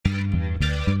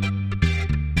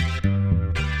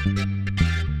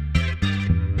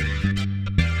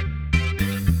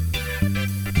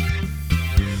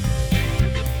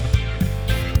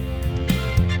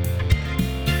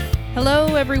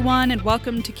everyone, and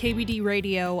welcome to KBD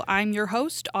Radio. I'm your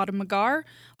host, Autumn McGar.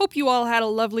 Hope you all had a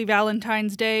lovely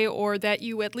Valentine's Day, or that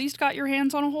you at least got your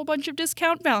hands on a whole bunch of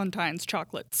discount Valentine's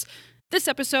chocolates. This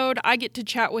episode, I get to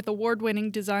chat with award-winning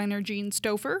designer Jean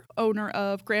Stouffer, owner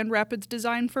of Grand Rapids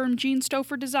design firm Jean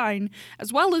Stouffer Design,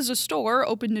 as well as a store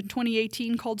opened in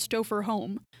 2018 called Stouffer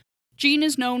Home. Jean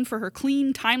is known for her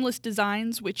clean, timeless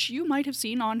designs, which you might have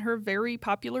seen on her very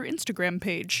popular Instagram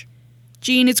page.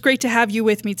 Jean, it's great to have you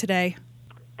with me today.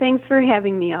 Thanks for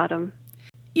having me, Autumn.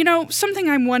 You know, something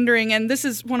I'm wondering, and this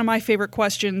is one of my favorite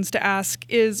questions to ask,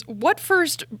 is what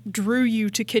first drew you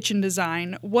to kitchen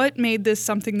design? What made this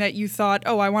something that you thought,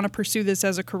 I want to pursue this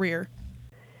as a career?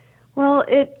 Well,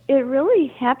 it really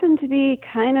happened to be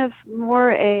kind of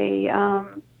more a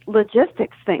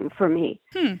logistics thing for me.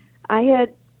 I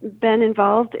had been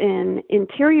involved in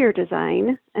interior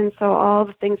design, and so all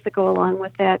the things that go along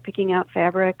with that, picking out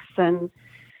fabrics and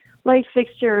light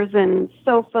fixtures and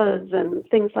sofas and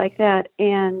things like that.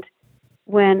 And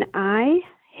when I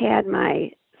had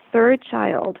my third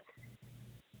child,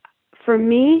 for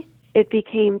me, it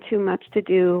became too much to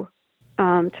do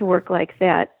to work like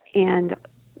that and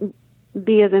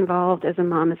be as involved as a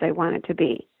mom as I wanted to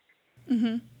be.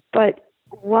 Mm-hmm. But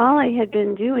while I had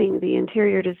been doing the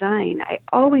interior design, I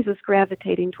always was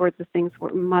gravitating towards the things that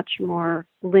were much more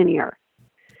linear,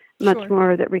 much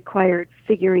more that required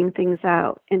figuring things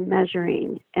out and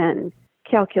measuring and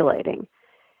calculating.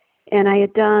 And I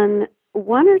had done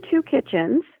one or two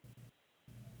kitchens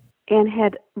and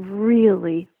had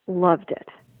really loved it.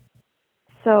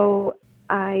 So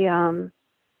I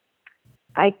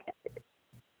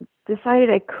decided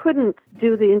I couldn't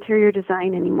do the interior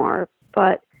design anymore,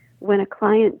 but when a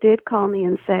client did call me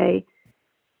and say,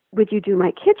 "Would you do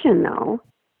my kitchen though?"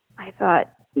 I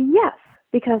thought, yes,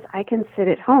 because I can sit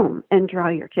at home and draw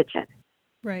your kitchen.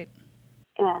 Right.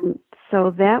 And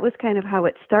so that was kind of how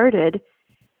it started.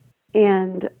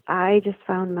 And I just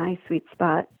found my sweet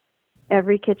spot.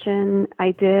 Every kitchen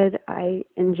I did, I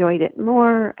enjoyed it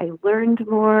more. I learned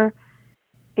more.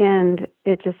 And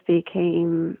it just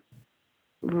became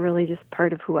really just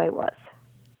part of who I was.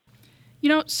 You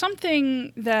know,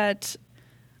 something that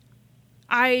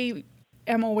I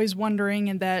am always wondering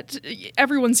and that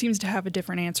everyone seems to have a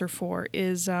different answer for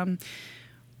is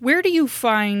where do you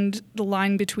find the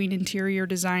line between interior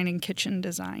design and kitchen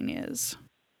design is?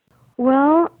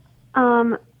 Well,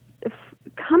 coming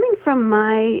from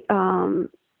my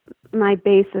my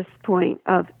basis point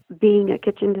of being a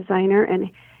kitchen designer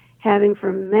and having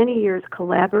for many years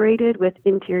collaborated with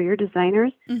interior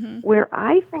designers, where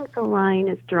I think the line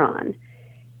is drawn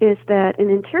is that an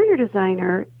interior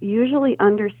designer usually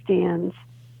understands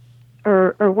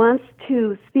or wants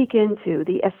to speak into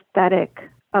the aesthetic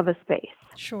of a space.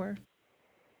 Sure.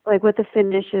 Like what the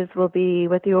finishes will be,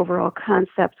 what the overall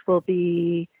concept will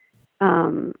be,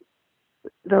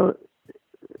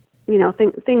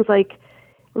 things like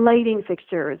lighting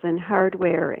fixtures and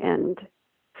hardware and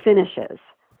finishes.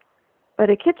 But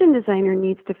a kitchen designer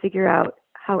needs to figure out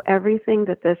how everything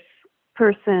that this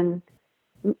person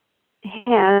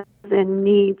has and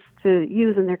needs to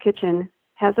use in their kitchen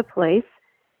has a place,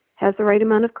 has the right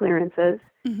amount of clearances,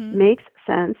 makes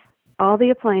sense, all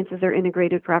the appliances are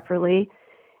integrated properly,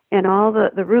 and all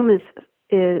the room is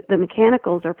the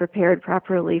mechanicals are prepared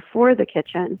properly for the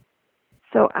kitchen.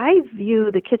 So I view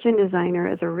the kitchen designer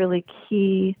as a really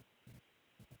key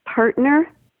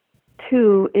partner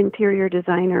to interior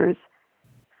designers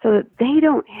so that they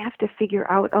don't have to figure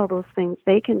out all those things.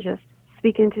 They can just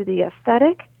speak into the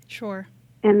aesthetic. Sure.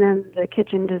 And then the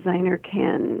kitchen designer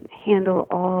can handle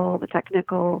all the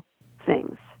technical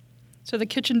things. So the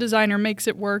kitchen designer makes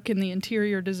it work and the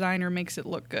interior designer makes it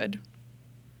look good.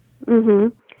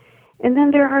 And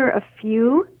then there are a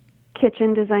few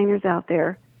kitchen designers out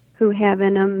there who have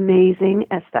an amazing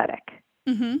aesthetic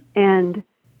and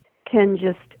can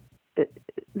just,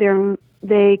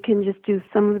 they can just do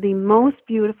some of the most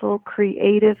beautiful,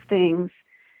 creative things.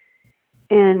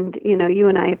 And, you know, you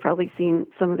and I have probably seen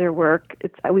some of their work.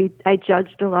 I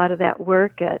judged a lot of that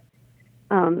work at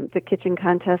the kitchen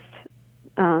contests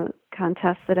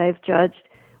that I've judged,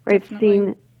 where I've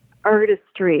seen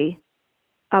artistry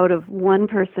out of one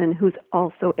person who's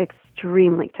also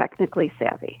extremely technically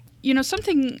savvy. You know,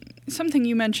 something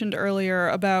you mentioned earlier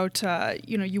about,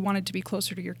 you wanted to be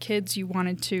closer to your kids, you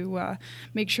wanted to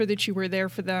make sure that you were there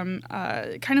for them,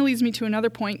 kind of leads me to another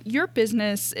point. Your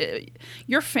business,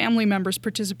 your family members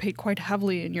participate quite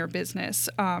heavily in your business.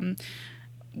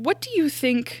 What do you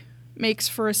think makes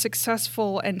for a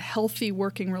successful and healthy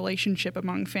working relationship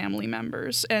among family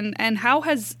members? And how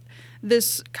has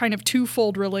this kind of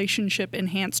twofold relationship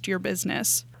enhanced your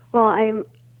business? Well,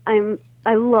 I'm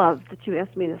I love that you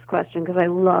asked me this question because I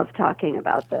love talking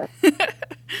about this.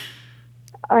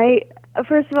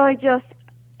 First of all,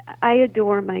 I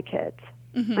adore my kids.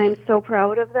 Mm-hmm. I'm so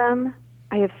proud of them.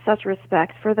 I have such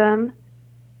respect for them.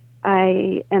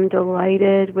 I am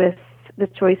delighted with the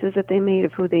choices that they made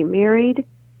of who they married.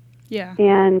 Yeah.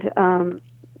 And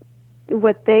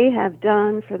what they have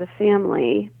done for the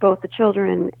family, both the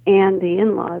children and the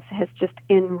in-laws, has just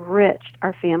enriched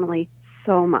our family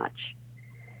so much.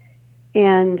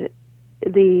 And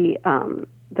the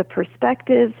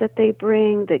perspectives that they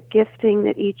bring, the gifting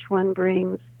that each one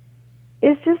brings,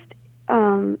 is just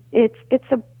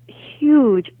it's a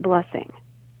huge blessing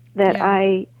that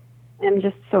I am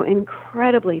just so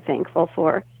incredibly thankful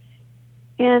for.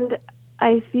 And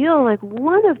I feel like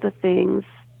one of the things,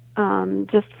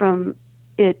 just from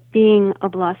it being a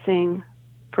blessing,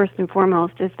 first and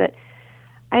foremost, is that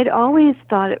I'd always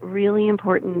thought it really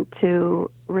important to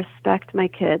respect my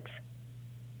kids.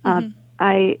 Mm-hmm.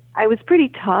 I was pretty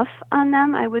tough on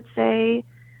them, I would say,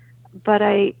 but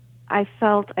I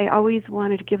felt I always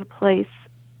wanted to give a place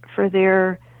for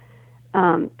there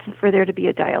to be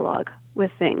a dialogue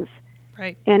with things.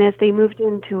 Right. And as they moved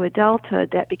into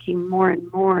adulthood, that became more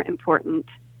and more important.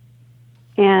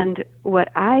 And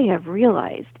what I have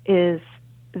realized is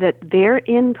that their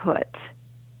input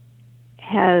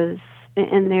has,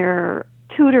 and their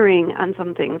tutoring on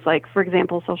some things, like, for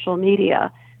example, social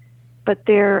media, but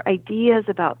their ideas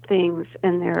about things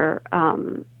and their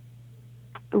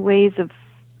ways of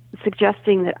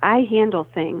suggesting that I handle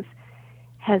things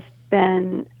has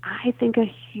been, I think, a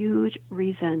huge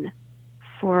reason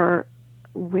for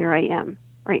where I am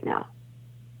right now.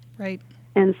 Right.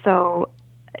 And so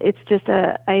it's just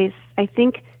I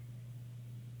think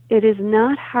it is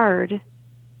not hard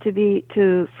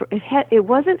it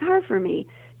wasn't hard for me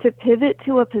to pivot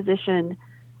to a position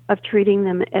of treating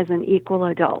them as an equal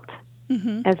adult,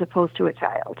 mm-hmm. as opposed to a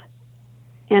child.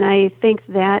 And I think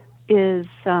that is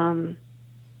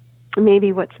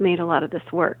maybe what's made a lot of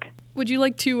this work. Would you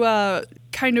like to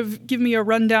kind of give me a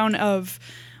rundown of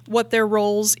what their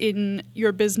roles in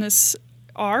your business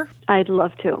are? I'd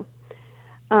love to.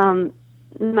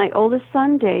 My oldest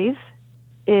son, Dave,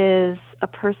 is a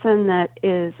person that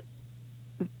is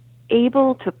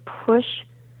able to push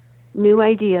new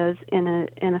ideas in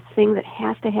a thing that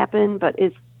has to happen but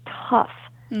is tough.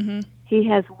 Mm-hmm. He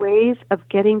has ways of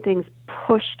getting things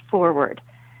pushed forward.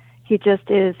 He just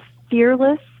is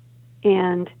fearless,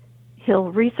 and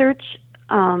he'll research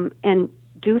and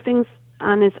do things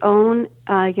on his own,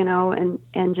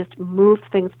 and just move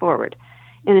things forward.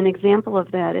 And an example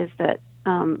of that is that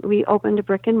we opened a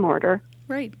brick and mortar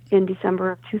in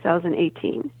December of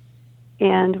 2018.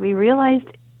 And we realized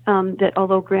that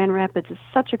although Grand Rapids is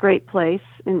such a great place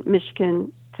in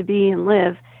Michigan to be and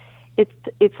live,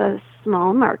 it's a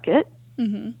small market.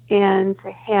 Mm-hmm. And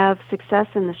to have success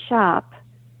in the shop,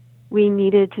 we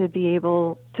needed to be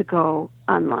able to go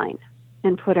online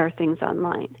and put our things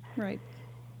online. Right.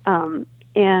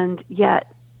 And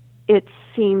yet it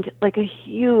seemed like a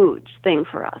huge thing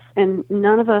for us. And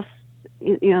none of us,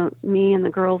 me and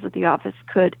the girls at the office,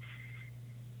 could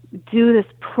do this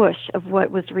push of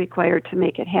what was required to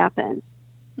make it happen.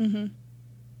 Mm-hmm.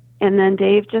 And then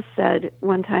Dave just said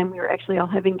one time, we were actually all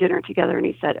having dinner together, and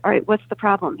he said, "All right, what's the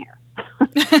problem here?"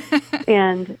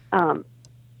 And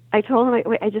I told him,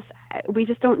 we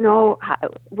just don't know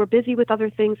we're busy with other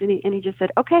things. And he just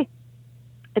said, "Okay,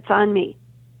 it's on me."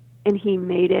 And he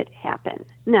made it happen.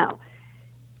 Now,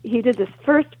 he did this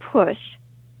first push,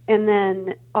 and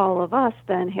then all of us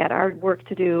then had our work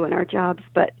to do and our jobs,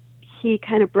 but he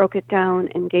kind of broke it down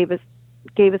and gave us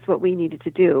what we needed to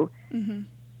do, mm-hmm.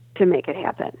 to make it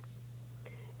happen.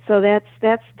 So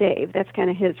that's Dave. That's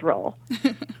kind of his role.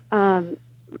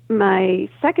 My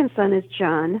second son is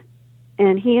John,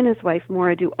 and he and his wife,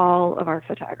 Maura, do all of our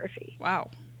photography.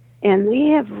 Wow. And we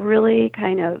have really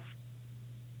kind of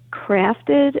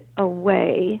crafted a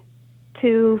way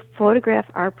to photograph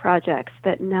our projects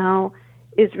that now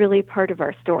is really part of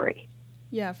our story.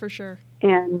 Yeah, for sure.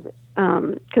 And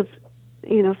because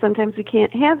sometimes we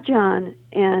can't have John,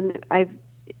 and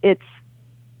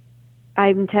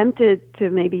I'm tempted to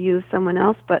maybe use someone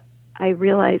else, but I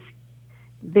realize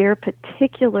their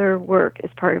particular work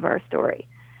is part of our story.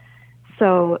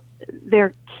 So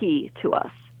they're key to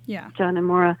us. Yeah. John and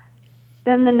Maura.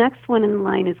 Then the next one in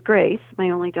line is Grace, my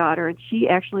only daughter, and she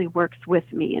actually works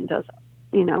with me and does,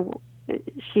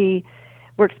 she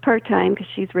works part-time because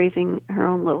she's raising her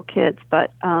own little kids,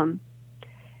 but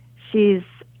she's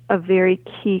a very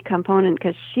key component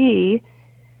because she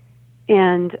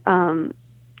and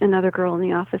another girl in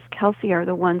the office, Kelsey, are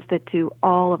the ones that do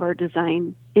all of our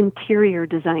interior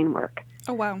design work.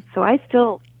 Oh, wow. So I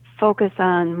still focus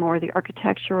on more the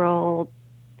architectural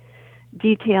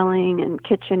detailing and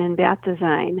kitchen and bath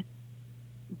design,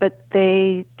 but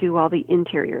they do all the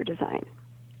interior design.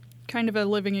 Kind of a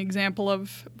living example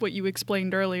of what you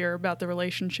explained earlier about the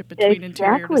relationship between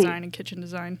interior design and kitchen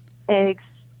design.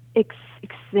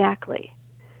 Exactly.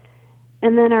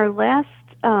 And then our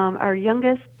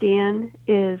youngest, Dan,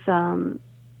 is a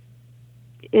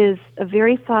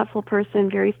very thoughtful person,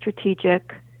 very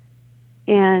strategic,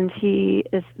 and he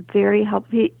is very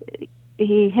helpful.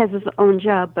 He has his own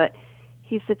job, but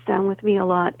he sits down with me a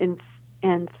lot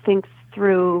and thinks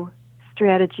through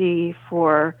strategy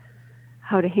for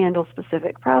how to handle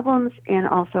specific problems and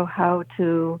also how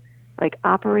to, like,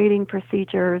 operating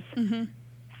procedures. Mm-hmm.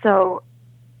 So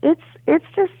it's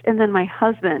just, and then my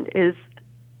husband is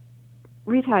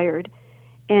retired,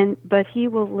 but he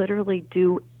will literally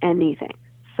do anything.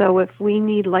 So if we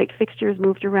need light fixtures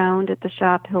moved around at the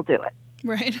shop, he'll do it.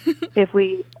 Right. If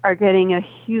we are getting a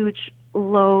huge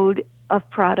load of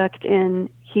product in,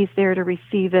 he's there to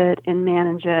receive it and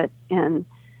manage it. And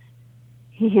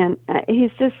he's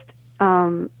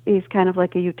kind of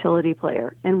like a utility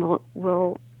player, and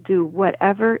will do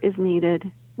whatever is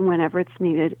needed whenever it's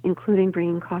needed, including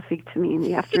bringing coffee to me in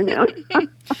the afternoon.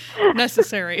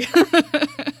 Necessary.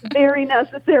 Very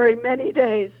necessary, many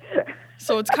days.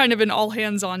 So it's kind of an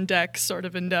all-hands-on-deck sort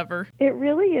of endeavor. It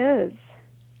really is.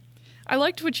 I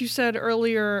liked what you said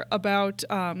earlier about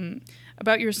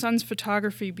your son's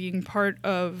photography being part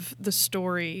of the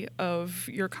story of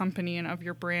your company and of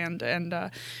your brand.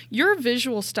 And your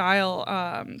visual style,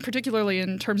 particularly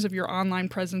in terms of your online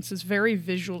presence, is very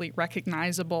visually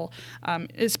recognizable,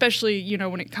 especially,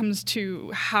 when it comes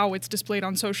to how it's displayed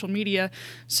on social media.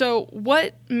 So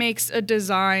what makes a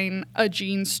design a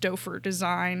Jean Stauffer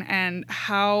design, and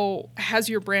how has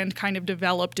your brand kind of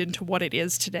developed into what it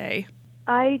is today?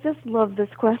 I just love this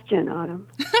question, Autumn.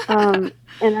 And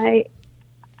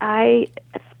I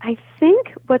think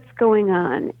what's going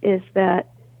on is that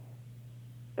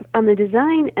on the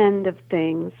design end of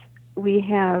things, we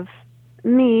have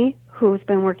me, who's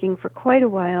been working for quite a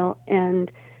while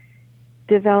and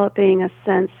developing a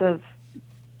sense of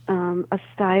a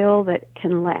style that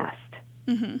can last,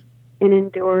 mm-hmm. an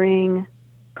enduring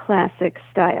classic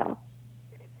style.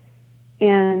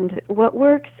 And what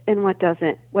works and what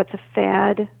doesn't, what's a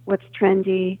fad, what's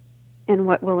trendy, and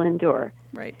what will endure.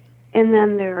 Right. And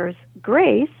then there's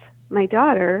Grace, my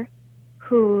daughter,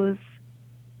 who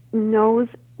knows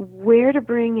where to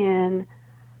bring in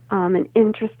an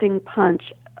interesting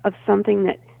punch of something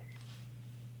that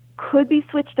could be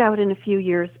switched out in a few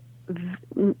years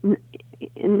in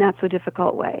not so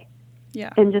difficult way.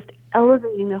 Yeah. And just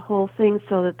elevating the whole thing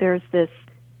so that there's this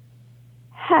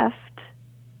heft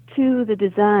to the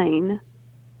design,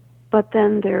 but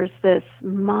then there's this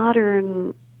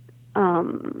modern,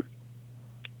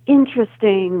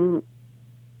 interesting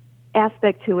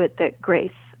aspect to it that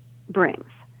Grace brings.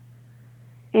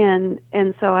 And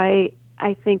so I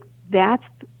think that's,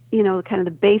 kind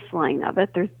of the baseline of it.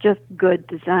 There's just good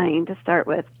design to start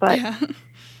with. But yeah.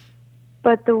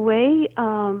 But the way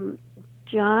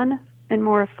John and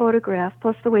Maura photograph,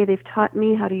 plus the way they've taught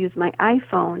me how to use my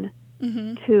iPhone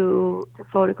mm-hmm. to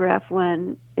photograph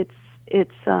when it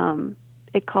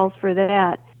calls for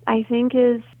that, I think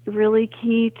is really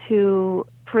key to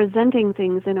presenting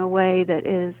things in a way that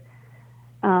is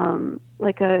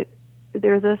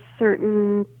there's a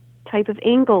certain type of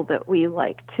angle that we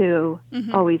like to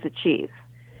mm-hmm. always achieve.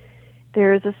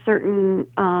 There's a certain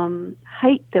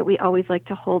height that we always like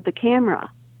to hold the camera.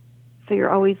 So you're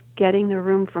always getting the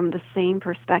room from the same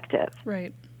perspective.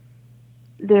 Right.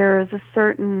 There's a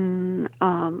certain,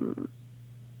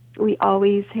 we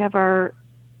always have our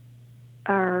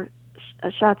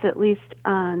shots, at least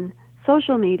on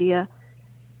social media,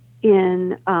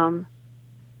 in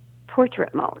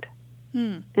portrait mode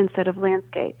instead of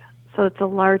landscape. So it's a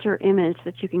larger image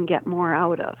that you can get more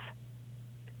out of.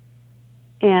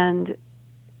 And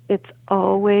it's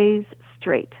always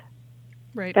straight.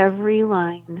 Right. Every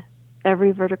line,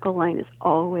 every vertical line is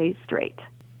always straight.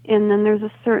 And then there's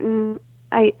a certain,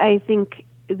 I think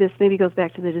this maybe goes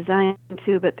back to the design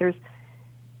too, but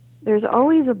there's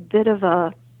always a bit of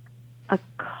a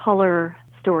color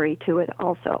story to it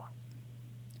also.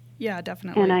 Yeah,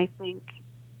 definitely. And I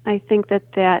think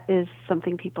that is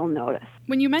something people notice.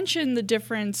 When you mention the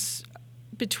difference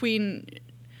between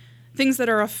things that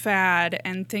are a fad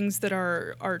and things that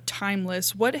are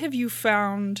timeless, what have you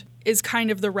found is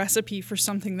kind of the recipe for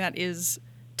something that is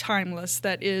timeless,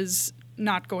 that is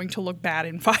not going to look bad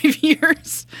in 5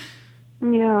 years?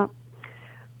 Yeah.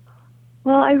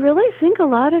 Well, I really think a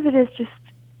lot of it is just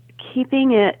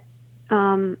keeping it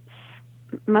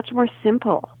much more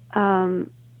simple,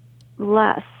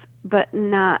 less, but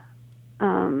not,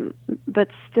 but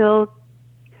still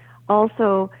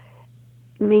also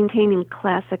maintaining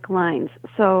classic lines.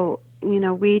 So,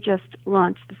 we just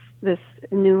launched this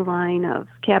new line of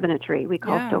cabinetry we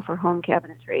call Stouffer Home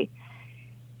Cabinetry.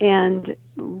 And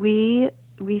we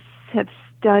have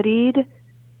studied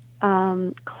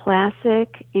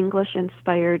classic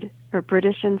English-inspired or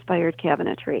British-inspired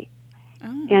cabinetry.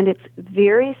 Oh. And it's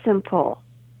very simple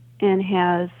and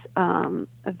has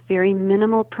a very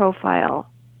minimal profile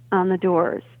on the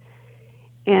doors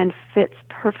and fits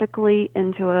perfectly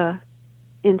into a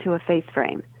face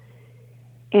frame.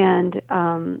 And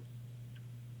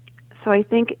so I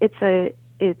think it's a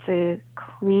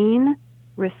clean,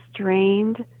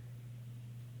 restrained,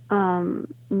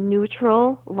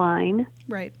 neutral line,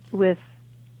 right, with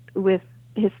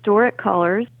historic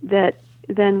colors that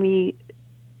then we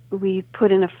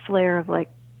put in a flair of like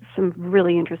some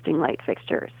really interesting light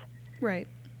fixtures. Right.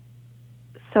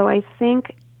 So I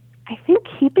think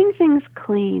keeping things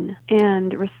clean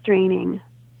and restraining,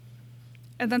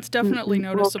 and that's definitely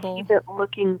noticeable. Keep it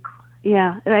looking,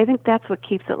 I think that's what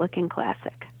keeps it looking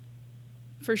classic.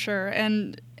 For sure.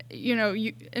 And,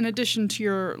 you, in addition to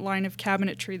your line of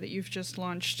cabinetry that you've just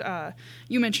launched,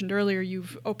 you mentioned earlier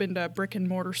you've opened a brick and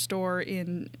mortar store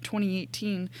in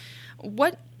 2018.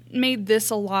 What made this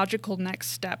a logical next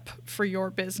step for your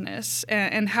business?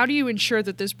 And how do you ensure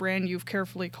that this brand you've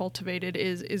carefully cultivated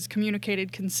is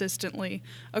communicated consistently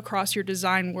across your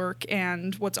design work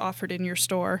and what's offered in your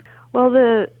store? Well,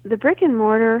 the brick and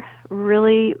mortar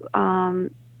really,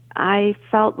 I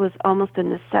felt was almost a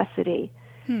necessity.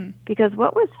 Because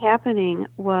what was happening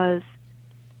was,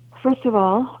 first of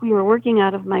all, we were working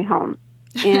out of my home.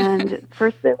 And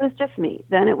first it was just me.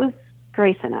 Then it was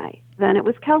Grace and I. Then it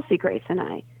was Kelsey, Grace, and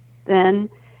I. Then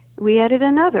we added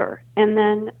another, and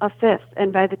then a fifth.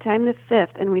 And by the time the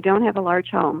fifth, and we don't have a large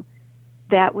home,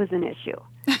 that was an issue.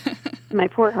 My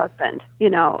poor husband,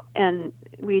 and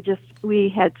we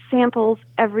had samples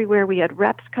everywhere. We had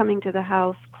reps coming to the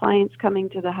house, clients coming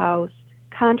to the house,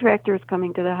 contractors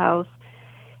coming to the house,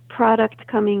 product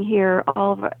coming here.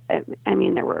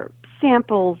 There were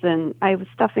samples, and I was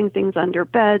stuffing things under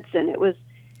beds, and it was,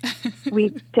 we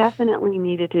definitely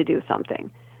needed to do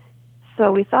something. So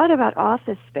we thought about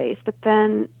office space, but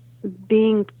then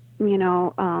being,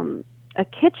 a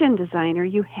kitchen designer,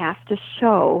 you have to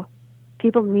show,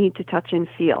 people need to touch and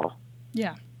feel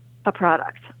a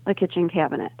product, a kitchen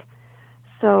cabinet.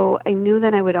 So I knew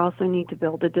that I would also need to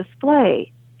build a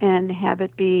display and have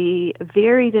it be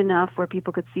varied enough where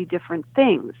people could see different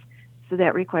things. So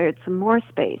that required some more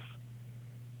space.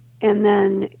 And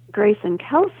then Grace and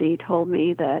Kelsey told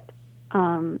me that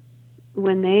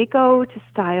when they go to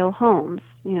style homes,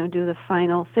 do the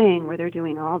final thing where they're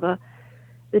doing all the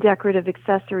decorative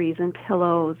accessories and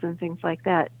pillows and things like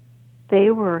that,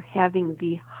 they were having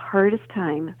the hardest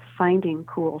time finding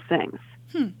cool things.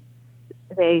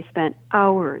 They spent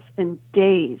hours and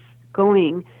days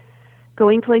going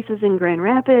places in Grand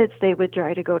Rapids. They would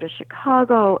try to go to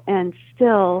Chicago, and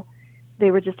still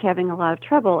they were just having a lot of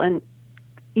trouble and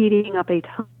eating up a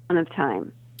ton of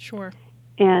time. Sure.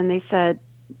 And they said,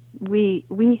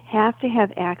 we have to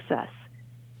have access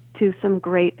to some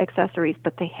great accessories,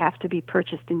 but they have to be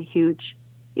purchased in huge,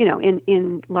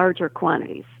 in larger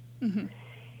quantities. Mm-hmm.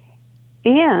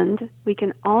 And we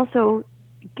can also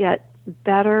get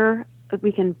better,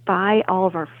 we can buy all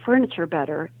of our furniture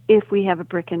better if we have a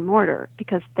brick and mortar,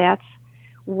 because that's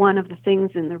one of the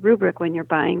things in the rubric when you're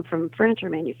buying from furniture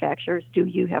manufacturers. Do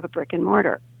you have a brick and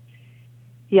mortar?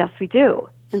 Yes, we do.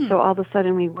 And so all of a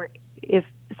sudden we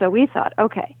thought,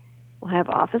 okay, we'll have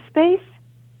office space,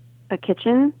 a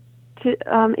kitchen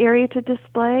area to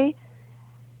display.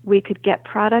 We could get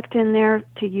product in there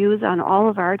to use on all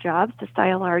of our jobs, to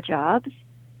style our jobs,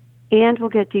 and we'll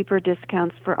get deeper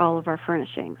discounts for all of our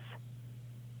furnishings.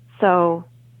 So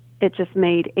it just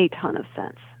made a ton of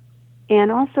sense.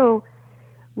 And also,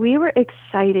 we were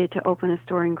excited to open a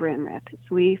store in Grand Rapids.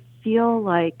 We feel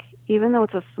like, even though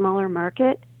it's a smaller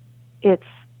market,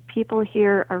 people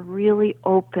here are really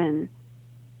open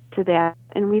to that.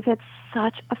 And we've had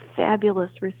such a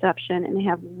fabulous reception and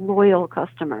have loyal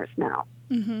customers now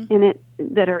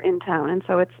that are in town. And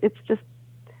so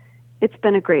it's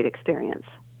been a great experience.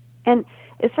 And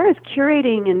as far as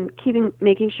curating and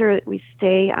making sure that we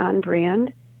stay on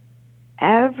brand,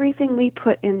 everything we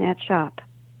put in that shop,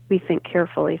 we think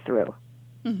carefully through.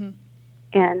 Mm-hmm.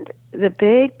 And the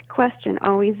big question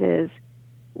always is,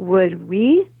 would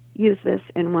we use this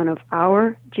in one of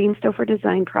our Jean Stouffer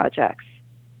design projects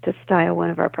to style one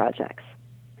of our projects?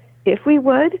 If we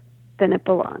would, then it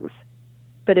belongs.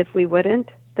 But if we wouldn't,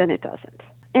 then it doesn't.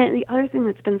 And the other thing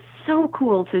that's been so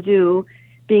cool to do,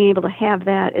 being able to have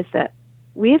that, is that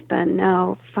we've been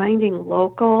now finding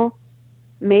local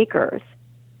makers.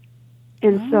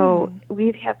 And so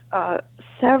we have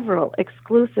several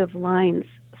exclusive lines,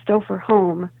 Stouffer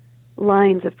Home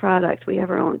lines of products. We have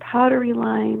our own pottery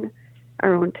line,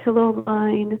 our own pillow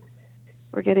line.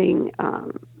 We're getting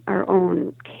our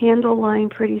own candle line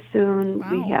pretty soon.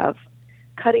 Wow. We have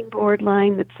cutting board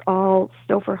line that's all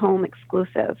Stouffer Home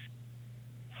exclusive.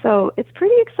 So it's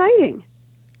pretty exciting.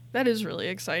 That is really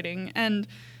exciting. And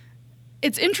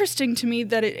it's interesting to me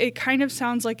that it kind of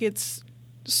sounds like it's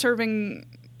serving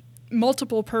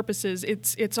multiple purposes.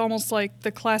 It's almost like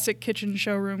the classic kitchen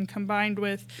showroom combined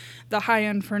with the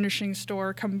high-end furnishing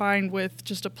store combined with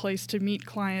just a place to meet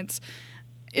clients.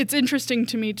 It's interesting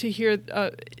to me to hear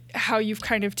how you've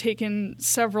kind of taken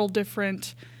several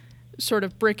different sort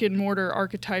of brick and mortar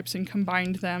archetypes and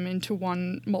combined them into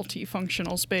one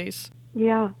multifunctional space.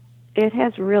 Yeah, it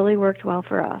has really worked well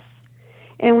for us.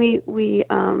 And we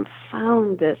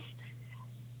found this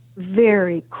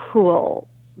very cool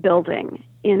building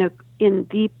in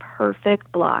the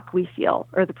perfect block, we feel,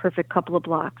 or the perfect couple of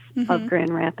blocks of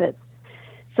Grand Rapids.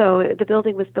 So the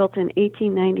building was built in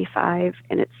 1895,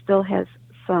 and it still has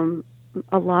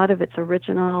a lot of its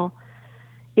original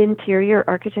interior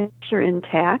architecture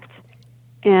intact.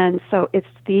 And so it's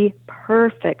the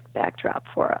perfect backdrop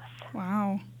for us.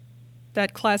 Wow.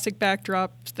 That classic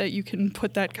backdrop that you can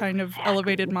put that kind of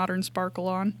elevated modern sparkle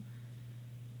on.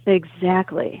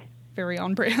 Exactly. Very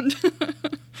on brand.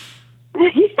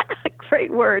 Yeah,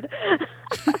 great word.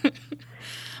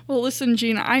 Well, listen,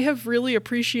 Jean, I have really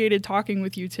appreciated talking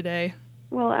with you today.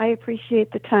 Well, I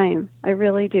appreciate the time. I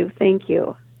really do. Thank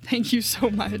you. Thank you so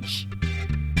much.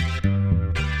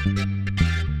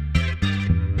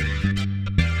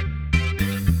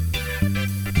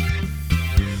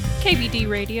 KBD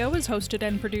Radio is hosted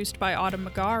and produced by Autumn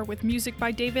McGar with music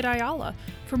by David Ayala.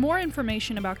 For more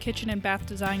information about kitchen and bath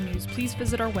design news, please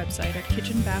visit our website at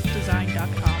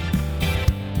kitchenbathdesign.com.